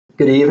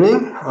Good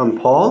evening. I'm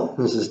Paul.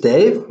 This is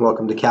Dave.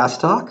 Welcome to Cask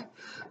Talk.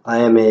 I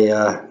am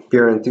a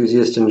beer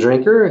enthusiast and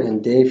drinker,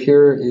 and Dave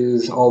here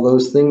is all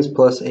those things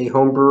plus a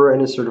home brewer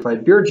and a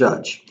certified beer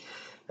judge.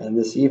 And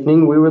this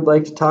evening we would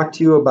like to talk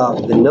to you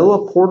about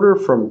Vanilla Porter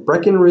from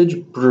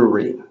Breckenridge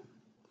Brewery.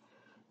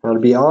 Now, to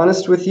be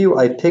honest with you,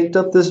 I picked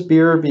up this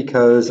beer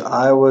because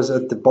I was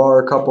at the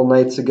bar a couple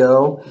nights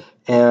ago,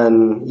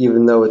 and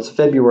even though it's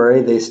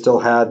February, they still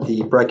had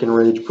the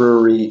Breckenridge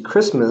Brewery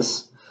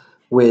Christmas,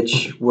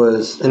 which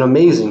was an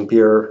amazing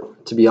beer,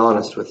 to be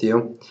honest with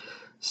you.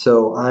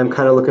 So I'm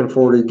kind of looking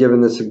forward to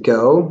giving this a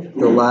go.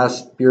 The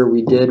last beer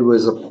we did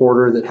was a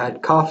porter that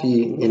had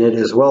coffee in it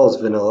as well as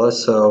vanilla,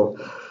 so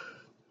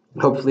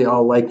hopefully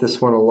I'll like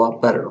this one a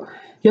lot better.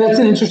 Yeah, it's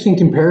an interesting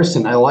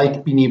comparison. I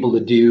like being able to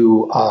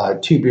do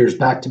two beers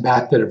back to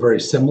back that are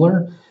very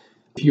similar.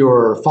 If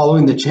you're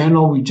following the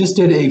channel, we just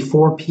did a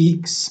Four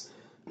Peaks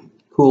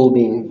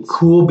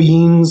Cool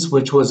Beans,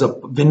 which was a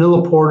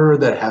vanilla porter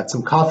that had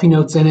some coffee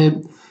notes in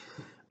it.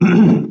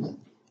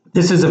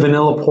 This is a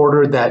vanilla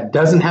porter that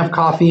doesn't have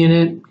coffee in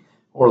it,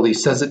 or at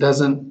least says it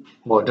doesn't.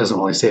 Well, it doesn't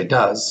really say it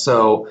does.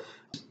 So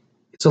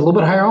it's a little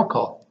bit higher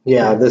alcohol.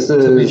 Yeah, this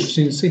is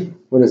interesting to see.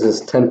 What is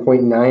this,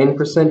 10.9%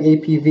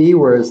 APV,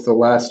 whereas the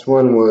last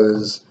one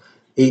was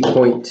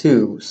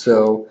 8.2.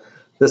 So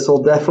this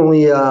will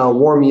definitely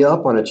warm you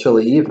up on a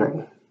chilly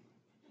evening.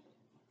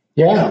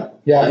 Yeah,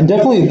 and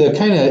definitely the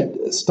kind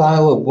of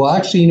style of, well,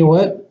 actually, you know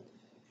what?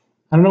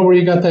 I don't know where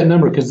you got that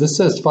number because this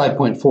says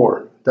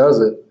 5.4. Does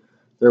it?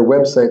 Their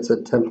website's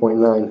at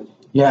 10.9.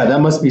 Yeah, that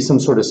must be some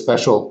sort of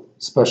special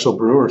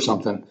brew or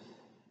something.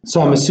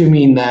 So I'm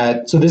assuming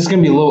that, so this is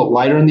going to be a little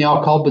lighter in the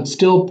alcohol, but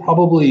still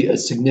probably a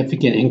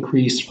significant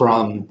increase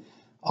from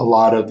a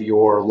lot of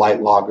your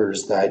light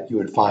lagers that you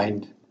would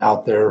find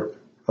out there.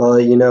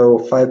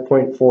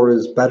 5.4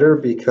 is better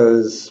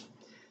because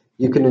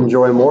you can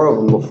enjoy more of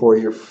them before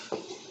you're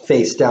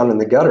face down in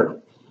the gutter.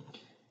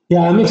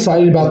 Yeah, I'm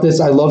excited about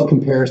this. I love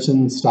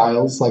comparison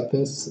styles like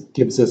this. It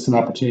gives us an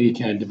opportunity to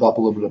kind of develop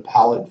a little bit of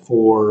palate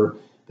for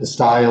the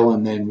style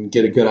and then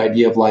get a good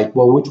idea of like,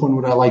 well, which one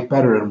would I like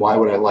better and why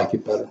would I like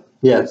it better?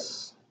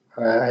 Yes,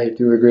 I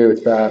do agree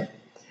with that.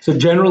 So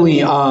generally,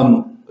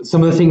 some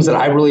of the things that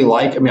I really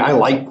like, I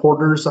like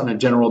porters on a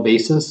general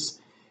basis.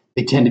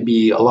 They tend to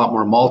be a lot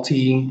more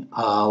malty,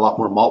 a lot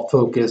more malt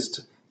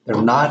focused. They're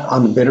not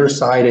on the bitter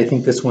side. I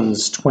think this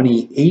one's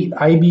 28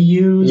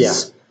 IBUs. Yeah.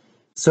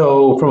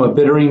 So from a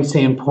bittering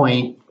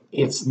standpoint,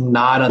 it's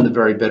not on the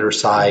very bitter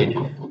side.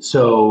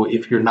 So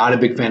if you're not a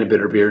big fan of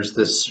bitter beers,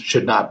 this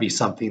should not be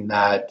something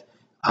that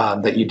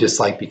that you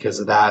dislike because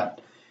of that.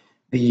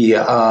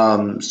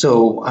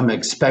 So I'm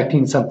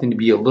expecting something to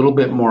be a little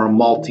bit more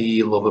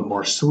malty, a little bit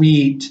more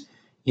sweet.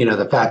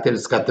 The fact that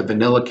it's got the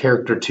vanilla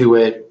character to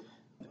it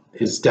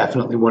is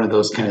definitely one of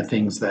those kind of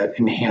things that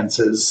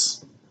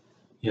enhances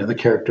the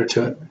character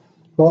to it.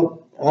 Well,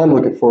 I'm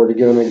looking forward to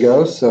giving it a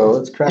go, so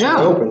let's crack it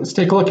open. Let's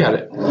take a look at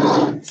it.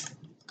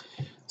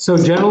 So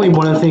generally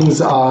one of the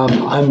things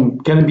I'm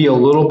going to be a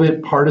little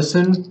bit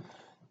partisan,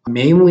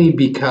 mainly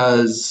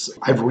because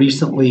I've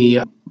recently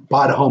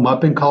bought a home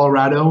up in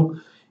Colorado,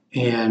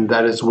 and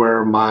that is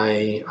where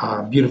my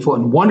beautiful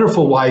and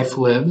wonderful wife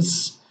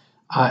lives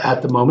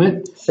at the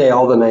moment. Say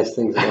all the nice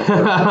things about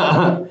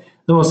her.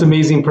 The most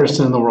amazing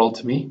person in the world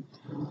to me.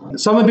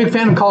 So I'm a big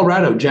fan of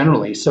Colorado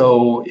generally.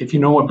 So if you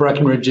know what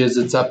Breckenridge is,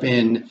 it's up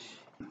in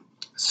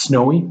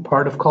snowy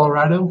part of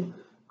Colorado.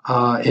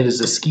 It is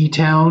a ski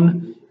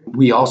town.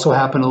 We also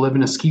happen to live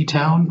in a ski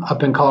town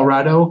up in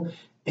Colorado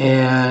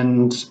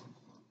and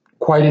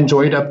quite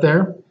enjoyed up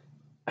there.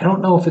 I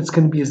don't know if it's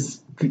going to be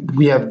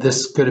we have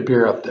this good a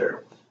beer up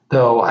there,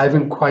 though I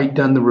haven't quite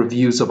done the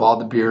reviews of all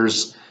the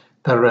beers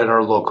that are at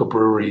our local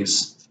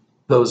breweries.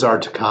 Those are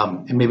to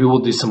come, and maybe we'll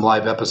do some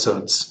live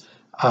episodes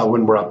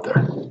when we're up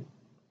there.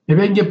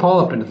 Maybe I can get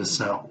Paul up into the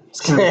snow.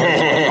 It's kind of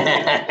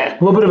a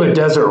little bit of a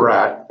desert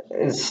rat.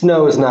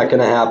 Snow is not going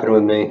to happen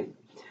with me.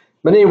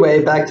 But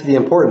anyway, back to the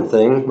important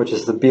thing, which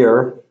is the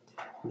beer.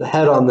 The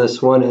head on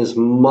this one is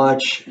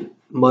much,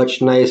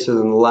 much nicer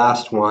than the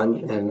last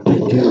one, and I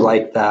do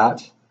like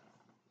that.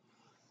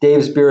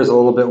 Dave's beer is a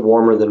little bit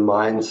warmer than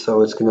mine,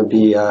 so it's going to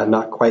be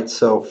not quite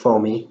so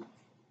foamy.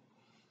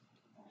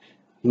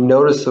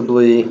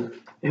 Noticeably,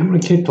 I'm going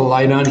to kick the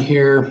light on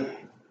here.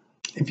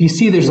 If you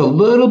see, there's a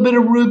little bit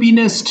of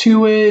rubiness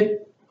to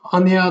it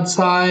on the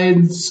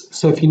outsides.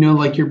 So if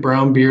like your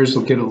brown beers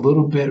will get a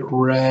little bit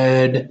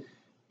red,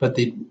 but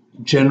they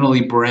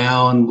generally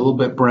brown, a little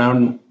bit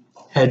brown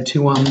head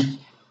to them.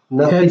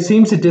 Head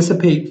seems to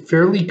dissipate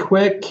fairly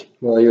quick.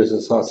 Well, yours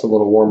is also a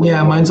little warmer.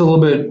 Yeah, mine's a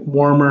little bit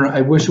warmer. I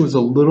wish it was a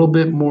little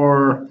bit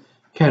more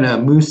kind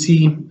of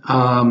moussey.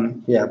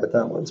 Yeah, but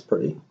that one's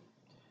pretty.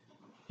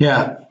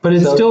 Yeah, but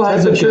it still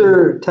has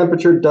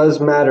temperature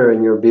does matter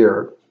in your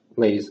beer,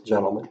 ladies and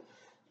gentlemen.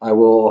 I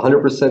will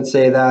 100%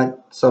 say that.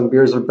 Some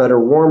beers are better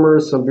warmer,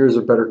 some beers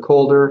are better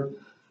colder,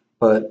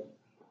 but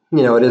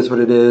it is what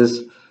it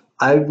is.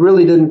 I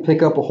really didn't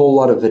pick up a whole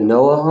lot of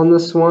vanilla on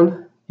this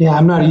one. Yeah,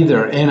 I'm not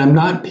either, and I'm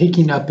not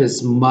picking up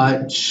as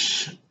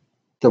much.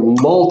 The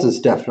malt is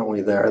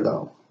definitely there,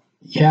 though.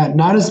 Yeah,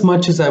 not as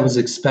much as I was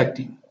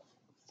expecting.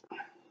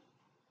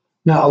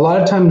 Now, a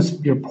lot of times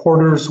your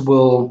porters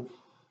will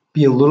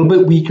be a little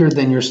bit weaker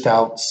than your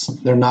stouts.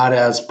 They're not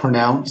as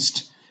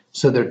pronounced,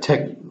 so they're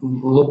a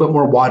little bit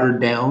more watered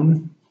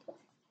down.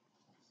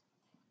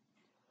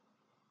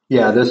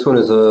 Yeah, this one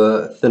is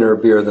a thinner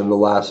beer than the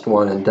last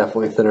one, and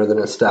definitely thinner than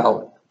a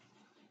stout.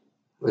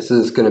 This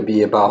is going to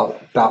be about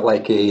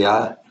like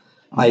a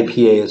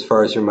IPA as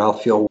far as your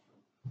mouthfeel.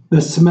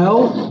 The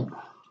smell,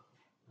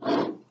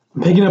 I'm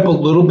picking up a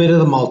little bit of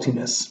the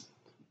maltiness.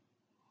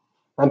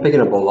 I'm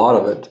picking up a lot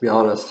of it, to be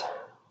honest.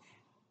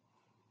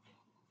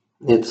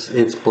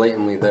 It's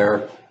blatantly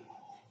there.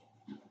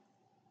 Can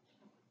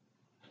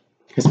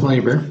I smell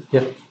your beer?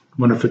 Yeah. I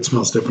wonder if it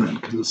smells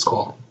different because it's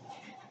cold.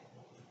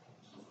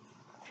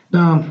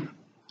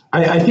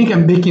 I think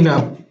I'm picking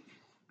up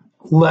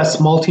less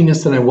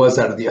maltiness than I was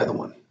out of the other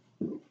one.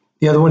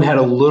 The other one had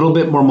a little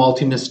bit more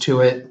maltiness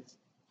to it.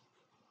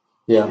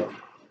 Yeah.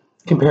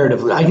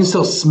 Comparatively. I can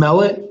still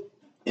smell it.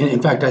 And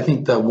in fact, I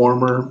think the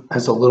warmer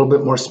has a little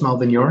bit more smell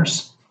than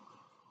yours.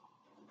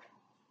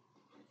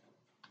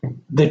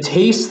 The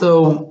taste,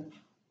 though,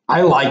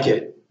 I like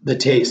it. The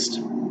taste.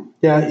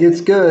 Yeah,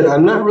 it's good.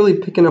 I'm not really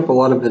picking up a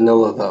lot of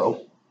vanilla,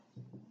 though.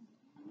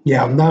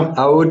 Yeah, I'm not.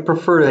 I would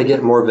prefer to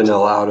get more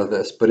vanilla out of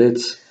this, but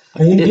it's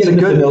I am a getting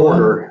the good vanilla.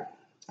 porter.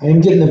 I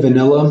am getting the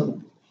vanilla,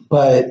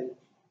 but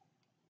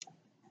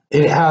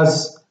it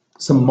has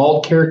some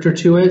malt character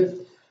to it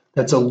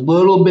that's a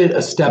little bit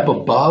a step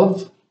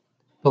above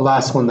the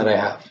last one that I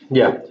have.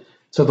 Yeah.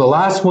 So the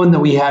last one that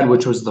we had,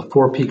 which was the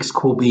Four Peaks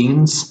Cool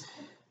Beans,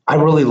 I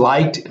really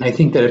liked, and I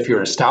think that if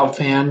you're a stout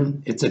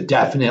fan, it's a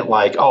definite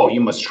like, oh,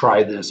 you must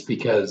try this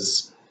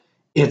because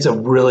it's a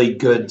really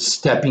good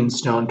stepping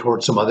stone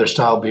towards some other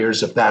style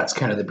beers if that's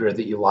kind of the beer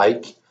that you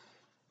like.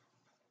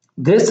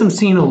 This I'm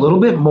seeing a little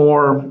bit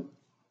more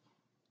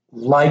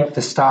like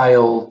the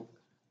style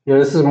Yeah,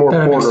 this is more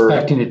that I'm porter.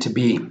 expecting it to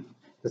be.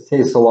 This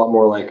tastes a lot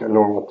more like a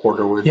normal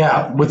porter would.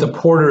 Yeah, with a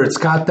porter, it's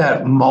got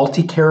that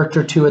malty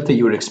character to it that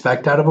you would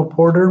expect out of a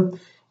porter,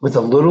 with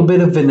a little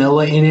bit of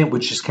vanilla in it,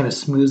 which just kind of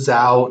smooths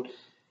out,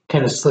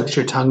 kind of slicks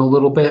your tongue a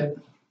little bit.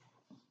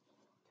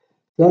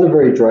 Not a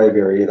very dry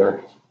beer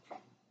either.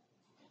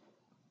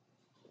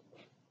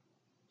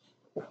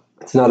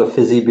 It's not a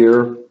fizzy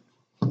beer.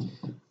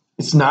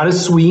 It's not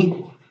as sweet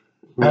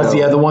as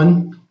the other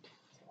one,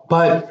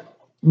 but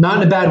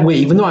not in a bad way.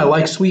 Even though I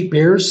like sweet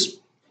beers,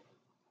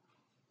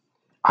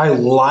 I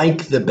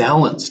like the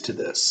balance to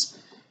this.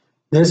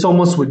 This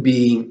almost would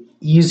be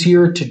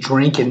easier to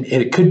drink, and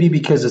it could be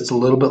because it's a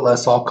little bit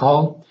less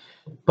alcohol,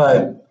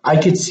 but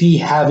I could see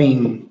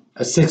having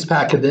a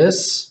 6-pack of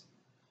this,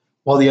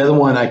 while the other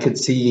one I could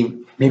see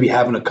maybe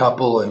having a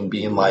couple and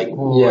being like,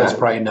 oh, that's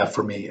probably enough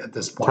for me at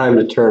this point. Time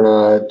to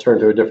turn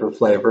to a different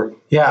flavor.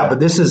 Yeah, but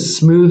this is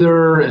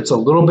smoother. It's a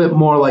little bit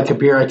more like a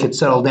beer I could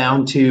settle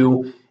down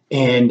to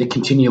and to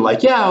continue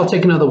like, yeah, I'll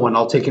take another one,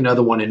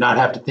 and not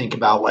have to think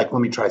about like,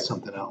 let me try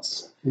something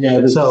else. Yeah,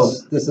 this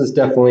is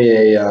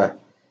definitely a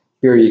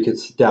beer you could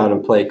sit down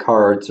and play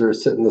cards or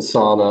sit in the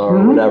sauna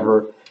or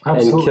whatever.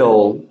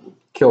 Absolutely. And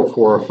kill 4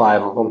 or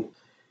 5 of them.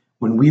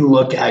 When we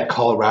look at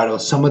Colorado,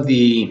 some of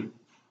the,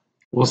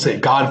 we'll say,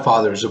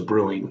 godfathers of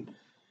brewing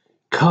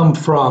come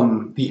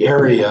from the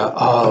area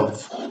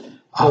of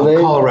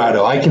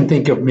Colorado. I can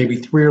think of maybe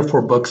 3 or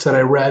 4 books that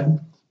I read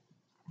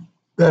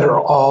that are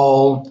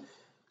all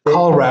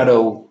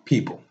Colorado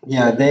people.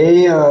 Yeah,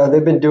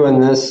 they've been doing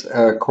this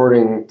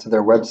according to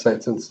their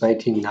website since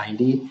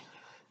 1990,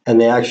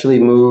 and they actually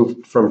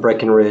moved from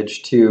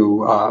Breckenridge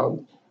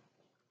to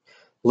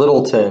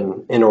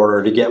Littleton in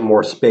order to get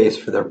more space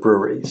for their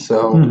brewery.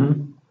 So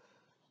I'm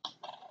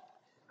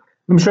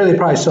sure they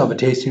probably still have a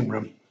tasting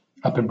room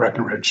up in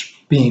Breckenridge,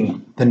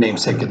 being the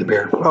namesake of the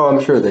beer. Oh,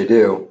 I'm sure they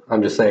do.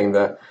 I'm just saying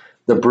the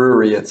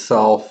brewery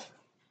itself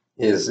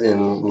is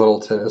in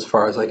Littleton, as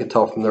far as I could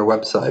tell from their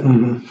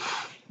website.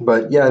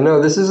 But yeah,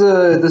 no, this is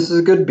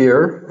a good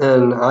beer,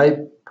 and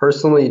I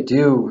personally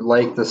do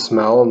like the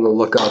smell and the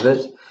look of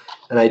it,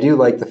 and I do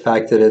like the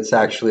fact that it's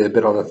actually a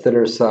bit on the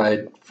thinner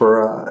side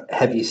for a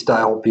heavy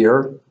style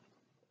beer.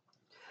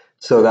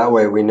 So that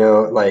way we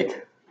know,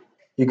 like,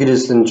 you could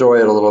just enjoy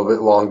it a little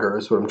bit longer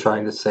is what I'm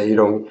trying to say.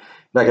 You're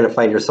not going to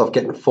find yourself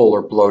getting full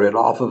or bloated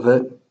off of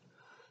it.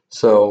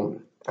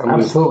 So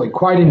absolutely,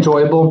 quite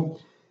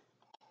enjoyable.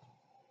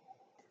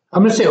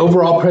 I'm going to say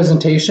overall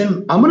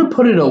presentation, I'm going to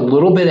put it a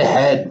little bit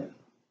ahead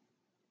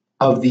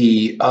of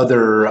the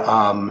other,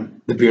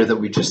 the beer that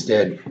we just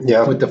did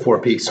with the Four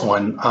Peaks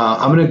one.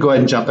 I'm going to go ahead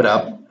and jump it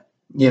up.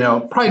 You know,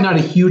 probably not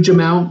a huge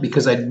amount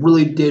because I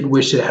really did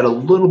wish it had a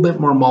little bit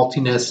more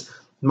maltiness.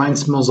 Mine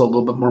smells a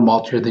little bit more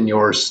maltier than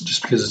yours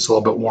just because it's a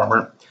little bit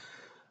warmer.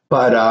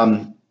 But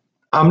I'm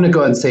going to go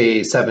ahead and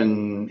say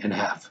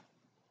 7.5.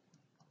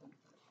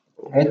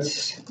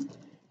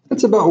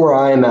 That's about where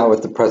I am at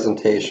with the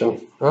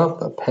presentation. Oh,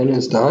 the pen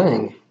is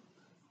dying.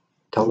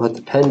 Don't let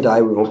the pen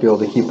die. We won't be able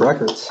to keep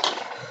records.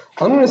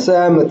 I'm going to say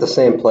I'm at the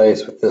same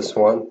place with this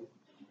one.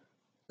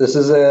 This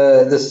is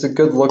a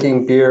good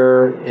looking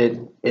beer.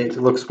 It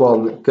looks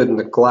good in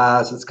the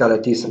glass. It's got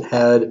a decent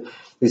head.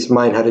 At least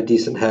mine had a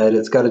decent head.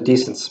 It's got a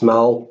decent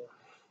smell.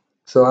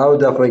 So I would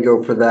definitely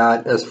go for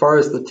that. As far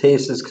as the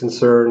taste is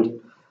concerned,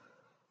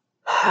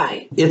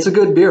 it's a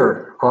good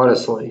beer,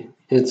 honestly.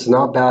 It's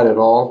not bad at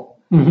all.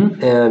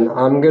 Mm-hmm. And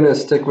I'm going to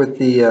stick with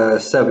the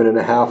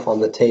 7.5 on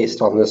the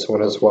taste on this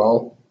one as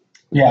well.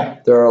 Yeah.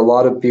 There are a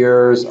lot of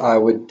beers. I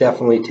would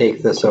definitely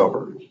take this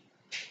over.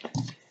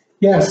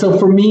 Yeah, so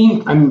for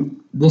me,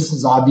 this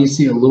is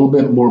obviously a little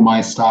bit more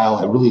my style.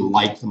 I really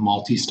like the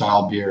malty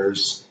style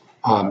beers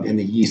and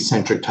the yeast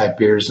centric type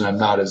beers, and I'm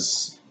not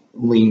as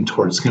lean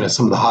towards kind of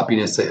some of the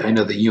hoppiness that I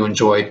know that you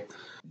enjoy.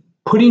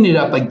 Putting it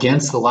up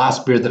against the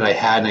last beer that I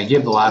had, and I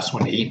gave the last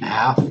one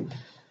 8.5.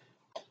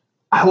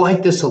 I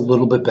like this a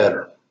little bit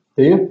better.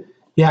 Do you?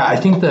 Yeah, I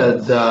think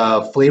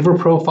the flavor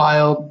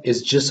profile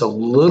is just a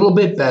little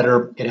bit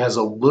better. It has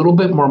a little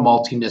bit more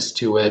maltiness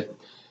to it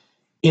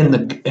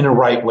in a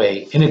right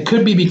way. And it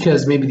could be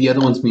because maybe the other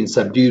one's being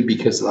subdued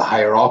because of the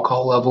higher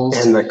alcohol levels.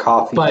 And the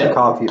coffee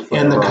flavor.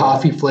 And the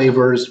coffee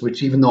flavors,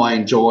 which even though I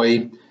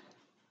enjoy.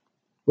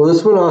 Well,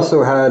 this one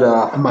also had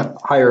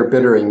higher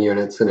bittering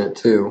units in it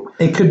too.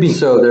 It could be.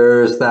 So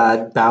there's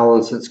that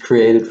balance that's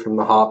created from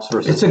the hops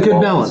versus It's a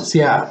good balance,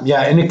 yeah.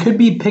 And it could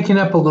be picking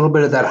up a little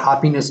bit of that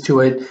hoppiness to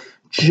it,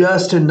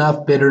 just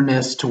enough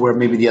bitterness to where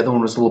maybe the other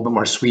one was a little bit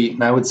more sweet.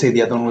 And I would say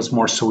the other one was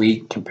more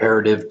sweet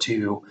comparative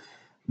to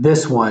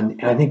this one.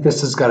 And I think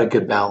this has got a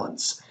good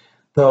balance.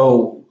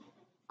 Though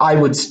I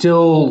would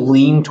still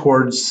lean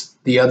towards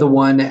the other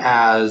one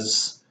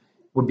as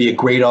would be a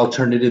great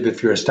alternative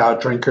if you're a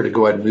stout drinker to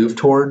go ahead and move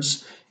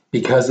towards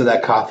because of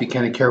that coffee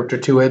kind of character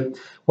to it.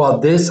 While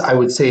this, I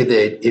would say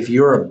that if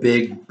you're a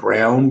big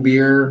brown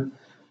beer,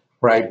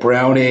 right,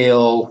 brown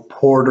ale,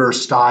 porter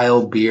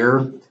style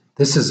beer,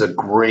 this is a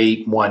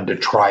great one to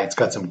try. It's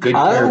got some good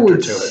character to it. I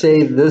would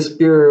say this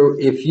beer,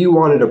 if you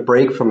wanted a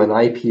break from an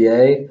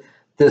IPA,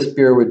 this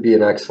beer would be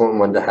an excellent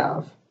one to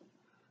have.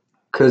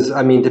 Because,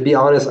 I mean, to be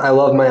honest, I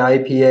love my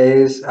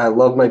IPAs. I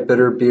love my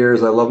bitter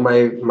beers. I love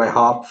my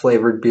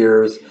hop-flavored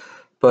beers.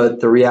 But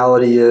the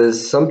reality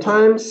is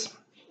sometimes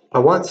I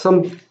want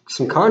some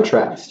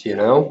contrast, you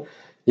know?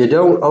 You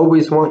don't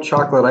always want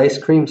chocolate ice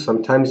cream.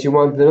 Sometimes you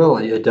want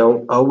vanilla. You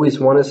don't always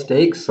want a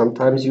steak.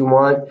 Sometimes you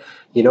want,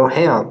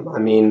 ham. I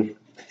mean,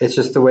 it's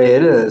just the way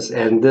it is.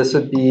 And this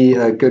would be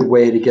a good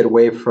way to get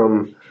away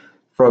from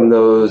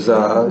those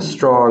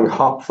strong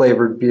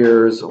hop-flavored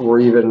beers or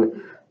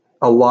even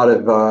a lot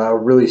of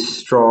really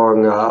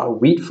strong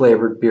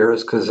wheat-flavored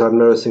beers, because I'm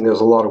noticing there's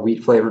a lot of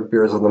wheat-flavored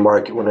beers on the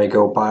market when I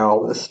go buy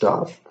all this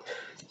stuff.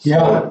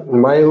 Yeah. So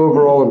my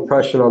overall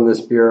impression on this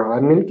beer,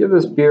 I'm going to give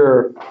this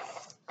beer,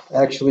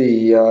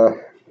 actually,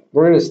 we're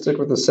going to stick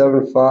with the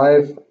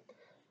 7.5. I'm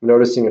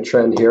noticing a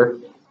trend here.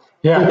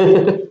 Yeah.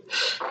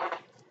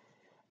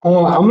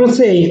 I'm going to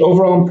say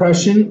overall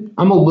impression,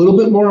 I'm a little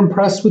bit more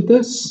impressed with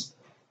this.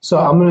 So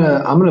I'm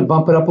gonna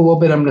bump it up a little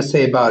bit. I'm going to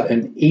say about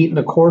an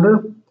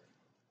 8.25.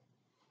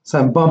 So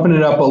I'm bumping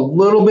it up a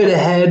little bit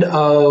ahead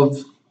of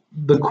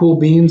the Cool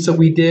Beans that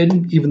we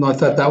did, even though I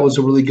thought that was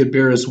a really good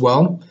beer as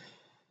well.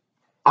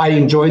 I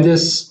enjoyed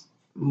this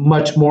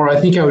much more. I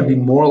think I would be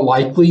more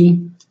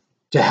likely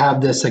to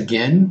have this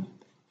again.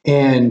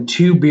 And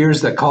two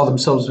beers that call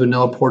themselves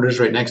vanilla porters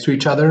right next to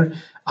each other,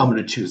 I'm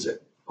going to choose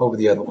it over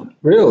the other one.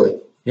 Really?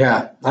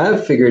 Yeah. I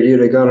figured you'd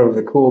have gone over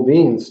the Cool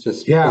Beans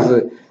just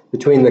because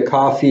between the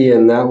coffee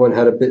and that one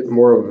had a bit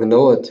more of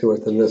vanilla to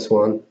it than this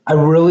one. I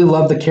really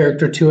love the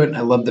character to it. And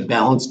I love the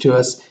balance to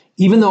us.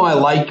 Even though I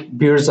like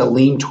beers that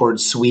lean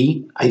towards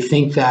sweet, I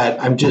think that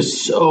I'm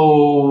just so,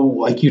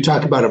 like you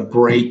talk about a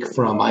break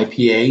from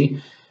IPA,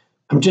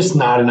 I'm just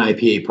not an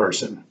IPA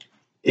person.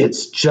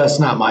 It's just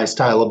not my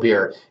style of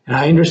beer. And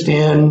I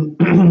understand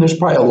there's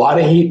probably a lot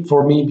of hate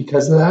for me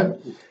because of that.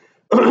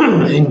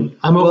 And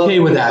I'm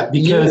okay with that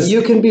because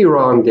you can be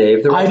wrong,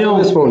 Dave.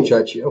 This won't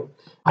judge you.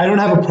 I don't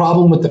have a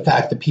problem with the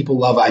fact that people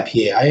love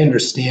IPA. I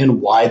understand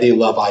why they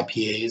love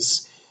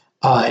IPAs,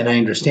 and I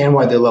understand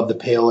why they love the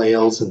pale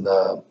ales and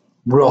the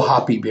real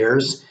hoppy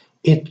beers.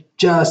 It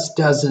just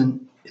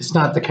doesn't, it's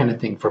not the kind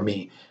of thing for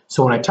me.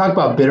 So when I talk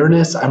about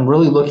bitterness, I'm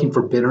really looking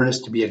for bitterness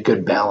to be a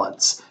good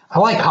balance. I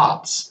like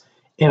hops,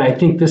 and I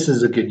think this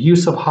is a good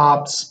use of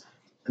hops.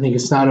 I think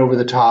it's not over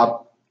the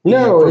top.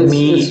 No,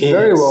 it's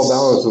very well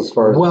balanced as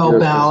far as well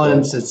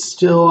balanced. It's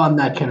still on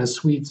that kind of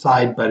sweet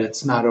side, but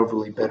it's not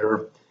overly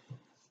bitter.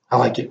 I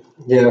like it.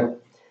 Yeah.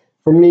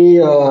 For me,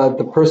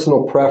 the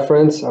personal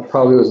preference, I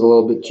probably was a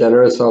little bit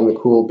generous on the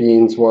Cool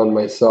Beans one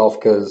myself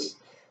because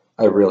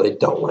I really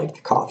don't like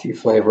the coffee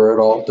flavor at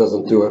all. It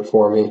doesn't do it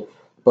for me.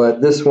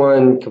 But this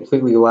one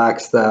completely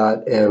lacks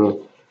that. And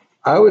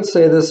I would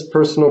say this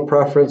personal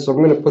preference, I'm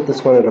going to put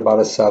this one at about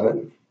a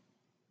 7.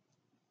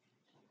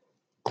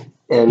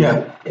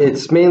 And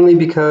it's mainly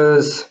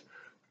because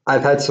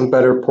I've had some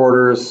better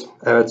porters.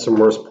 I've had some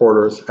worse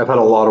porters. I've had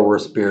a lot of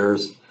worse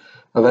beers.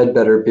 I've had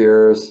better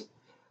beers.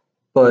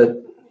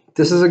 But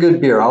this is a good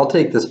beer. I'll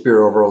take this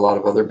beer over a lot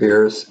of other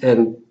beers.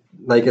 And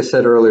like I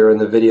said earlier in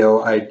the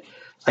video,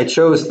 I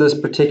chose this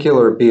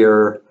particular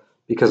beer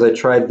because I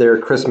tried their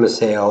Christmas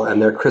ale,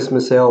 and their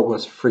Christmas ale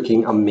was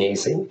freaking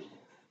amazing.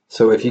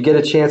 So if you get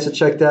a chance to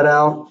check that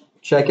out,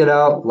 check it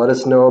out. Let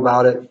us know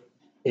about it.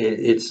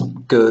 It's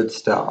good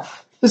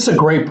stuff. This is a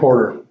great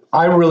porter.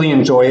 I really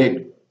enjoy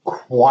it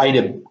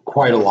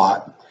quite a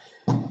lot.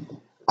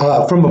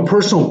 From a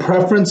personal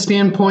preference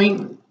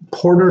standpoint,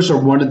 porters are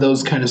one of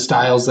those kind of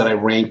styles that I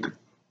rank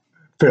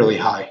fairly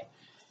high.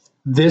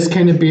 This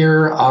kind of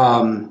beer,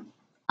 I'm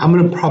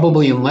going to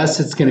probably, unless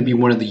it's going to be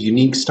one of the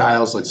unique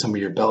styles, like some of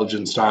your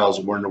Belgian styles,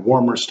 Werner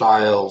Warmer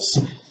styles,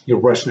 your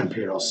Russian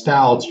Imperial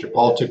Stouts, your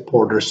Baltic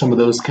Porters, some of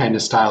those kind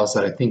of styles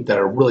that I think that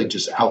are really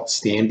just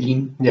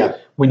outstanding. Yeah.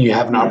 When you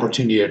have an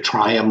opportunity to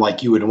try them,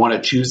 like you would want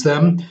to choose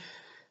them.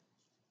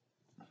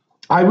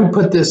 I would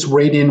put this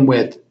right in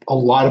with a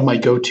lot of my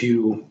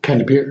go-to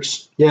kind of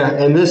beers. Yeah,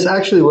 and this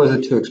actually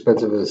wasn't too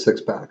expensive as a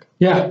 6-pack.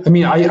 Yeah, I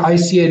mean, I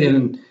see it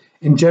and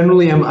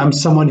generally I'm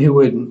someone who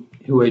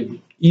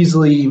would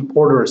easily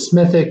order a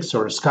Smithwick's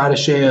or a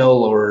Scottish Ale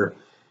or,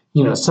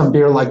 you know, some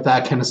beer like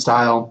that kind of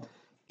style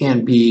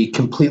and be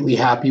completely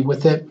happy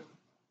with it.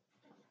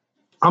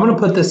 I'm going to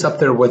put this up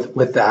there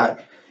with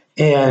that,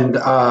 and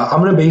I'm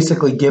going to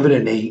basically give it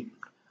an 8.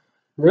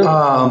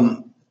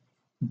 Really?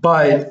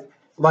 But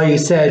like I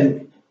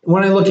said,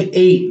 when I look at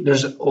 8,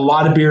 there's a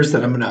lot of beers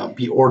that I'm going to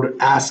be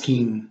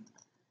asking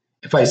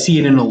if I see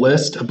it in a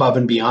list above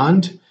and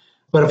beyond.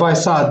 But if I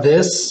saw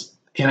this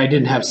and I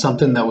didn't have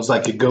something that was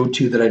like a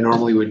go-to that I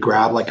normally would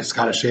grab, like a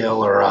Scottish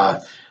Ale or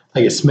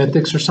like a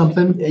Smithwick's or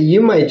something,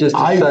 You might just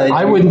decide.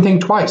 I wouldn't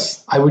think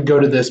twice. I would go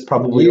to this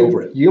probably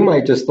over it. You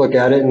might just look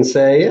at it and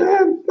say,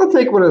 I'll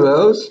take one of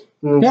those.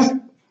 And, Yeah.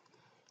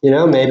 You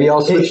know, maybe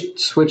I'll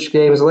switch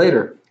games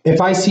later. If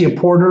I see a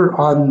porter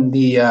on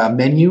the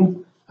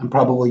menu, I'm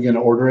probably going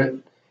to order it,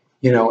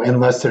 you know,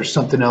 unless there's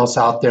something else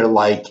out there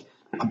like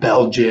a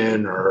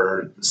Belgian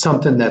or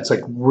something that's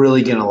like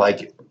really going to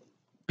like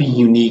be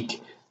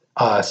unique,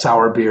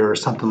 sour beer or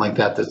something like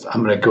that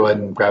I'm going to go ahead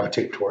and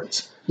gravitate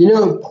towards. You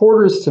know,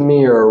 porters to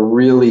me are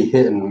really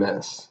hit and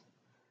miss.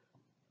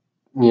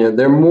 You know,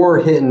 they're more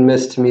hit and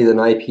miss to me than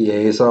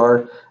IPAs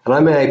are. And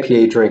I'm an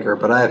IPA drinker,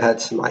 but I've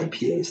had some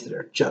IPAs that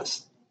are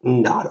just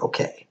not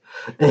okay.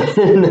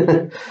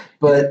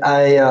 But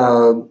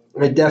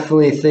I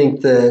definitely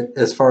think that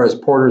as far as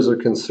porters are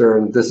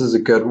concerned, this is a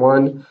good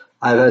one.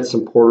 I've had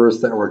some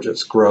porters that were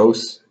just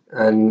gross.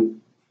 And,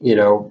 you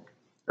know,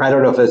 I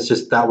don't know if it's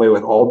just that way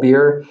with all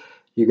beer.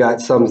 You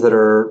got some that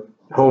are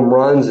home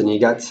runs, and you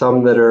got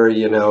some that are,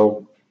 you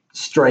know,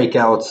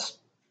 strikeouts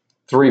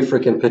 3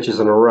 freaking pitches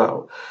in a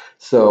row.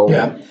 So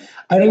yeah,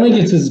 I don't think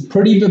it's as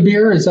pretty of a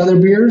beer as other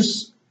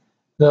beers,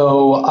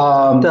 though.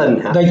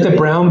 Doesn't have like to the be.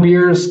 brown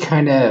beers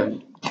kind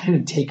of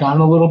take on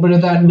a little bit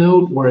of that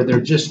note where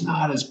they're just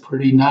not as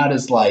pretty, not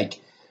as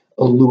like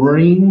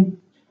alluring,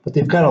 but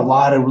they've got a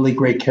lot of really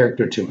great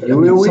character to it. I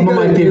mean, some of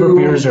my favorite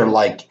beers are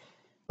like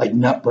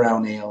nut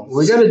brown ales.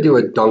 We got to do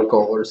a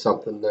Dunkel or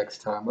something next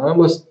time. I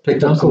almost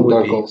picked up some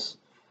Dunkels.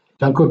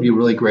 Dunk would be a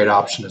really great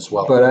option as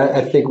well. But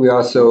I think we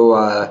also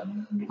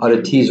ought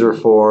to teaser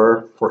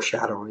for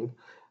foreshadowing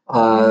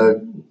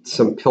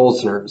some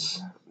Pilsners,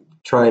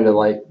 trying to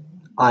like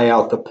eye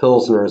out the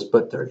Pilsners,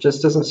 but there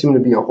just doesn't seem to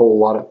be a whole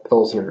lot of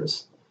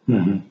Pilsners.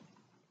 Mm-hmm.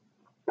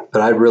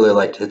 But I'd really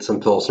like to hit some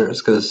Pilsners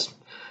because,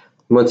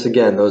 once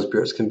again, those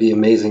beers can be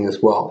amazing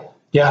as well.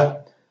 Yeah.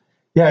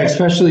 Yeah,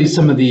 especially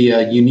some of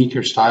the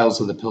uniquer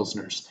styles of the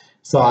Pilsners.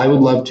 So I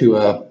would love to,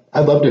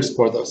 I'd love to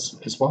explore those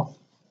as well.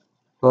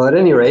 Well, at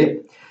any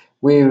rate,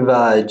 we've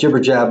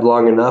jibber-jabbed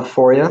long enough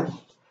for you.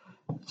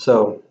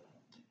 So,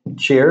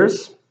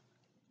 cheers.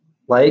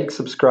 Like,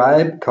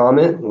 subscribe,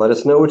 comment. Let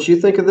us know what you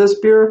think of this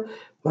beer.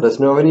 Let us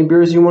know of any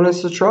beers you want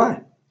us to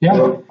try. Yeah.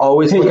 We're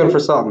always looking for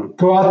something.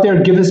 Go out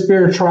there, give this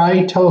beer a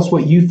try. Tell us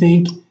what you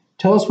think.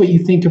 Tell us what you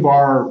think of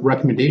our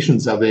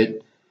recommendations of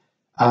it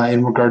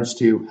in regards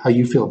to how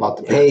you feel about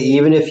the beer. Hey,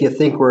 even if you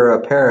think we're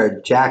a pair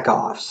of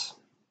jack-offs,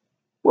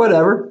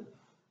 whatever.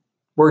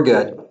 We're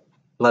good.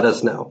 Let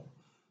us know.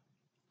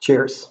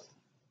 Cheers.